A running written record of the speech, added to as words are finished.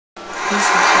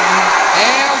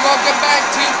And welcome back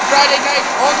to Friday Night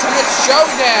Ultimate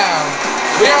Showdown.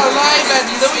 We are live at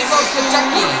Louisville,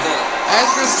 Kentucky as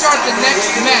we start the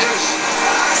next match.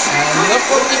 And look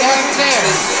what we have there.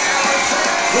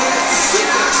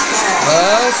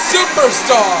 The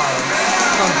Superstar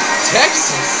from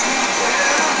Texas.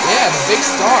 Yeah, the big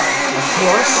star, of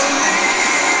course.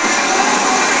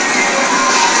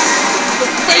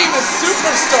 The famous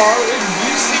Superstar in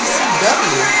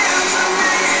UCCW.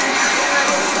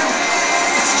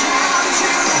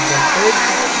 Big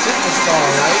Superstar,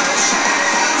 right?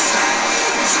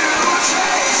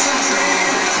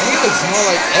 He looks more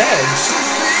like Edge.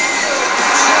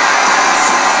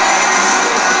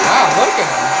 Wow, look at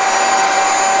him.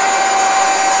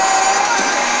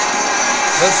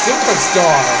 The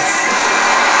Superstar.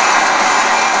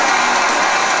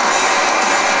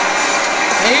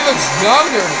 And he looks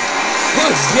younger. He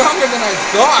looks younger than I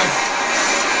thought.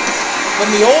 From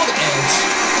the old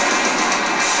Edge.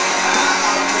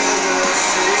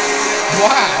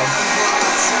 Wow.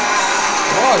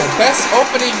 Oh, the best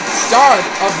opening start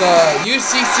of the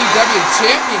UCCW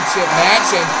Championship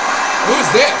match. And who's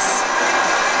this?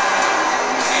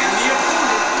 And the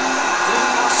opponent from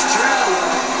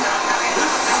Australia, the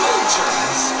Soldier.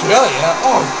 Australia?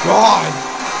 Oh, God.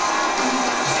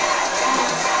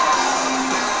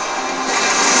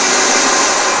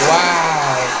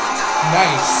 Wow.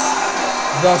 Nice.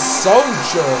 The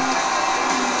Soldier.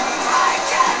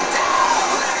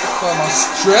 From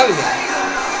Australia.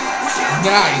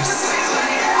 Nice.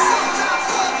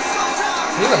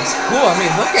 He looks cool. I mean,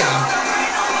 look at him.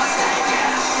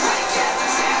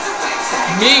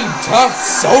 Mean, tough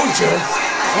soldier.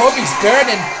 I hope he's better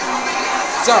than...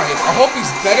 Sorry, I hope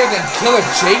he's better than Killer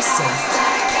Jason.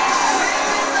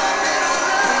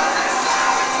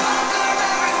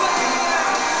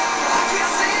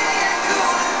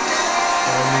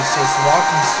 He's just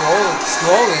walking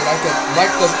slowly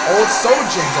like the old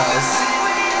soldier does.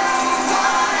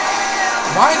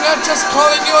 Why not just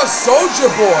calling you a soldier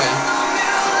boy?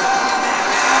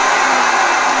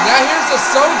 Now here's a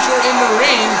soldier in the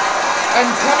ring, and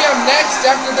coming up next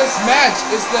after this match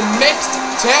is the mixed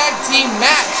tag team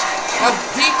match of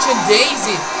Peach and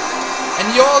Daisy. And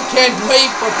you all can't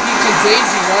wait for Peach and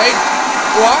Daisy, right?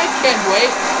 Well, I can't wait.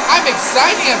 I'm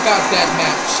excited about that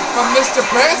match from Mr.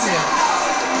 President.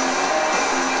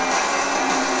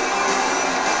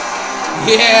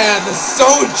 Yeah, the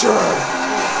Soldier!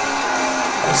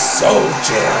 The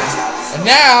Soldier! And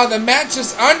now, the match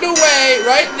is underway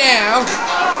right now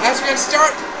as we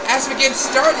get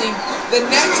starting the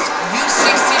next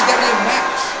UCCW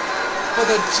match for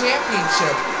the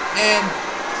championship. And,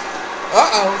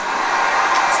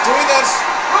 it's doing this,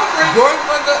 going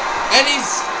for the, and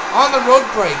he's on the road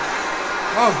break.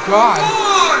 Oh, God.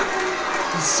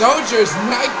 The Soldier is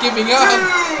not giving up,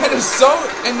 and the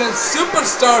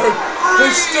Superstar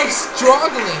is still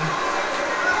struggling.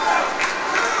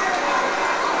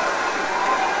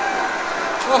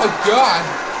 Oh, God.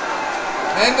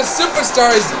 And the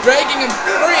Superstar is breaking him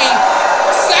free.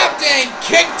 Slapped and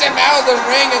kicked him out of the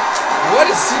ring. What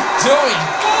is he doing?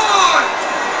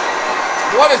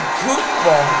 What a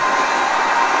goofball.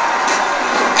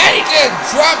 And he did a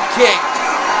drop kick.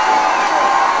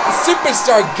 The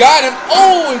Superstar got him.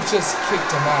 Oh, he just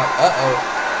kicked him out. Uh-oh.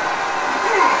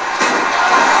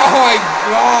 Oh my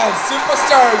God.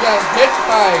 Superstar got hit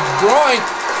by a groin.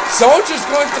 Soldier's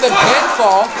going for the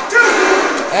pinfall.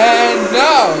 And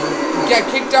no. He got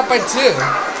kicked out by 2.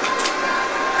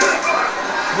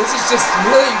 This is just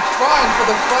really fun for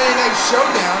the Friday Night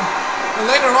Showdown.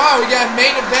 And later on, we got a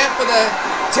main event for the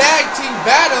tag team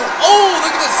battle. Oh,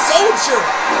 look at the Soldier.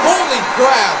 Holy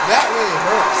crap. That really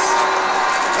hurts.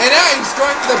 And now he's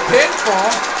going for the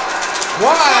pinfall.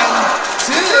 1,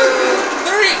 2,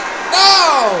 3.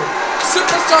 No!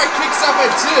 Superstar kicks out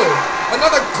by 2.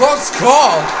 Another close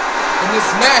call in this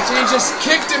match. And he just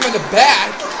kicked him in the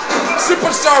back.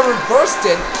 Superstar reversed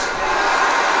it.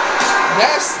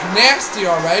 That's nasty,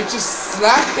 alright. Just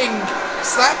slapping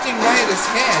right at his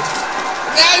head.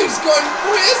 Now he's going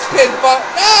for his pinfall.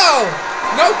 No!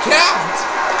 No count.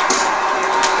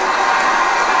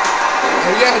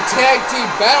 We got a tag team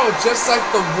battle just like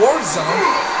the War Zone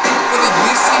for the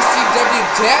UCCW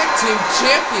Tag Team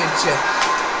Championship.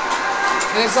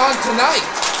 And it's on tonight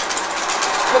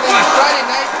for the Friday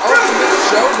Night Ultimate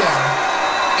Showdown.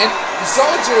 And the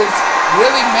Soldier is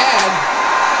really mad,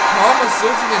 almost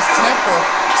losing his temper.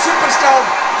 Superstar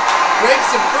breaks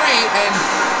it free and...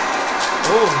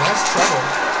 Oh, that's trouble.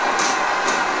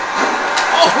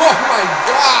 Oh my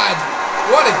God!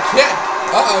 What a kick!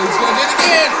 Uh-oh, he's gonna do it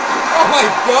again! Oh my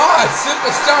God!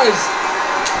 Superstar is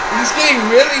He's getting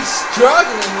really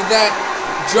struggling with that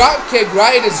drop kick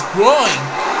right at his groin.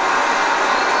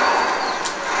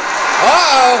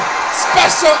 Uh-oh.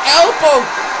 Special elbow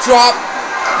drop.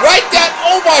 Right that.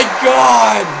 Oh my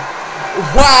god.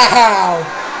 Wow.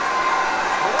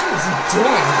 What is he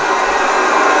doing?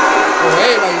 Oh,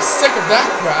 wait, well, he's sick of that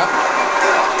crap.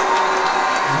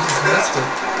 He just missed it.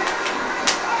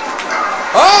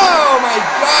 Oh my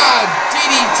god.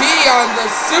 DDT on the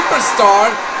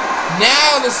superstar.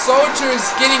 Now the soldier is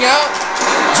getting out.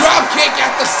 Drop kick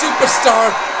at the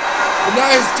superstar. And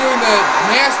now he's doing the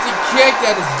nasty kick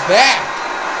at his back.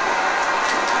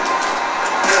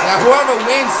 Now whoever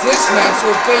wins this match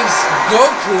will face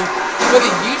Goku for the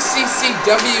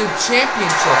UCCW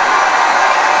Championship.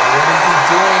 What is he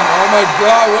doing? Oh my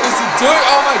god, what is he doing?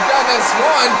 Oh my god, that's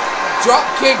one. Drop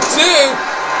kick two.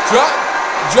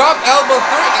 Drop elbow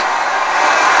three.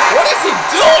 What is he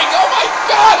doing? Oh my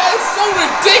god, that is so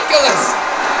ridiculous.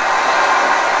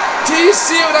 Do you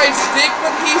see what I think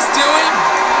what he's doing?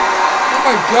 Oh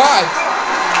my god.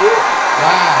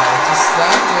 Wow, just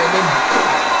slapped him.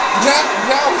 And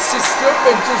now it's just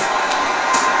stupid, just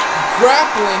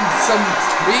grappling some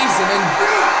reason. And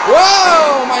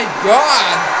whoa, my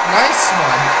god. Nice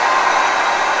one.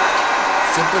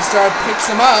 Superstar picks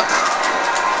him up.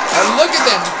 And look at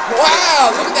them.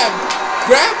 Wow, look at that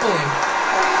grappling.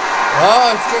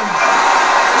 Oh, it's good.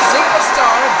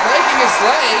 Superstar breaking his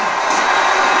leg.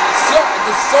 So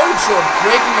the soldier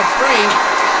breaking it free.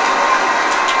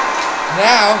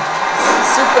 Now,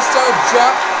 Superstar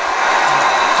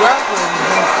grappling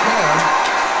against him.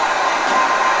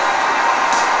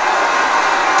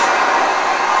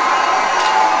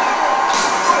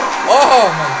 Oh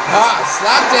my god,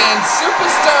 slapped in.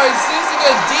 Superstar is using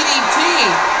a DDT.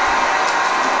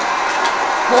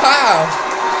 Wow.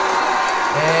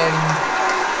 And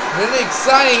really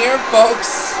exciting here,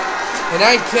 folks. And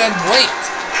I can't wait.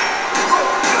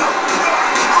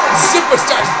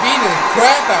 Superstar's beating the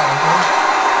crap out of him.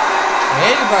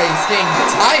 Anybody's getting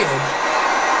tired.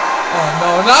 Oh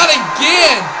no, not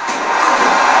again!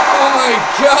 Oh my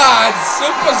god,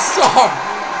 Superstar!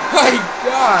 My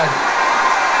god!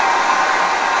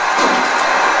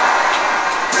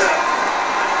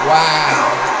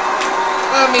 Wow.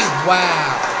 I mean,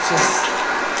 wow. Just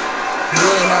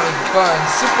really having fun.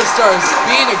 Superstar is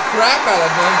beating the crap out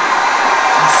of him.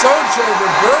 And Soldier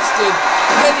reversed it,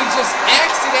 and then he just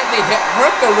accidentally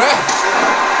hurt the ref.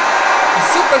 The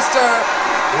Superstar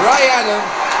right at him.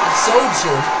 The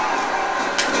Soldier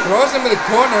throws him in the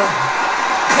corner,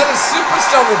 and the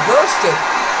Superstar reversed it.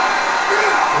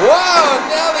 Whoa,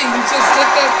 Nelly, he just did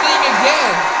that thing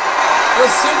again. The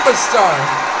Superstar.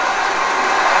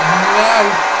 Now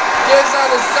he gives out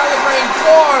a celebrating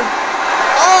form.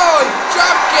 Oh,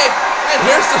 drop kick, and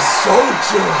here's the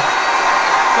Soldier.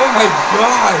 Oh my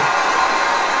god.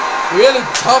 Really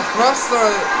tough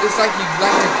wrestler. It's like you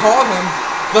like to call him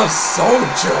the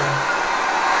Soldier.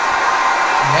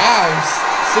 Now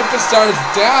Superstar is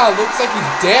down. Looks like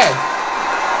he's dead.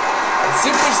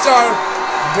 Superstar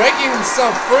breaking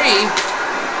himself free.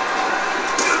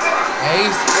 And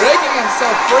he's breaking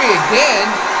himself free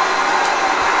again.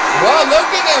 Whoa,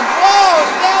 look at him. Whoa,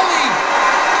 Nelly.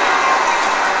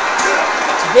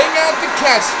 Bring out the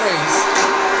catchphrase.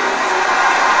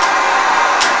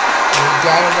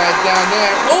 Got him right down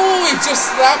there. Oh, he just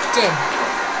slapped him.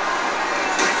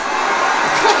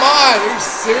 Come on, are you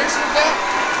serious with that?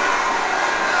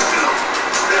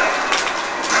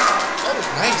 Oh,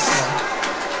 nice one.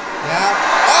 Yeah.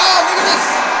 Oh, look at this.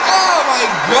 Oh my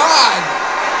god.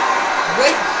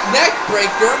 Great neck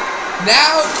breaker.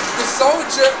 Now the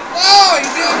Soldier. Oh, he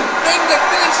didn't bring the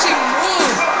finishing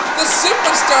move. The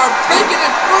Superstar breaking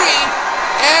it free.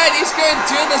 And he's going to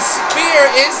do the spear.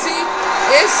 Is he?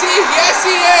 Is he? Yes,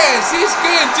 he is. He's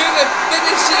going to do the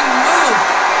finishing move.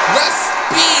 The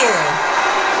spear.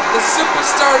 The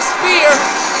Superstar spear.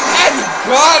 And he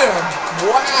got him.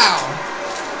 Wow.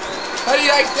 How do you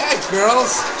like that,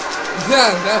 girls?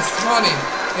 Yeah, that's funny.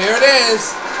 Here it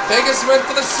is. Biggest win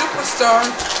for the Superstar.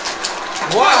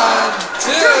 1, 2,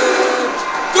 3.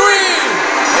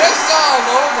 It's all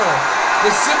over. The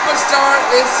Superstar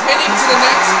is heading to the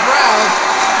next round,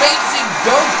 facing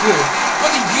Goku for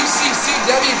the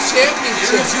UCCW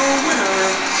Championship. Here's your winner.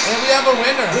 And we have a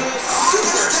winner. The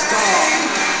Superstar.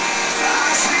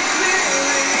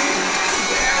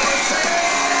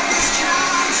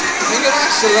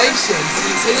 Congratulations.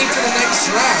 He's heading to the next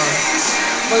round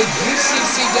for the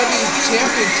UCCW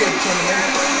Championship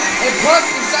tournament. And plus,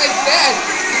 besides that,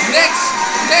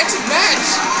 next match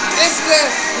is the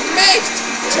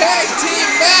tag team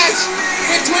match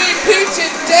between Peach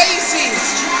and Daisy.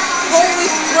 Holy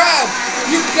crap,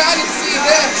 you gotta see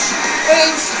this. And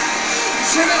it's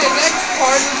tuning the next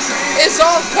part. It's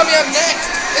all coming up next.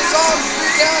 It's all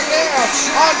down there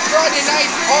on Friday Night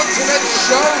Ultimate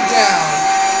Showdown.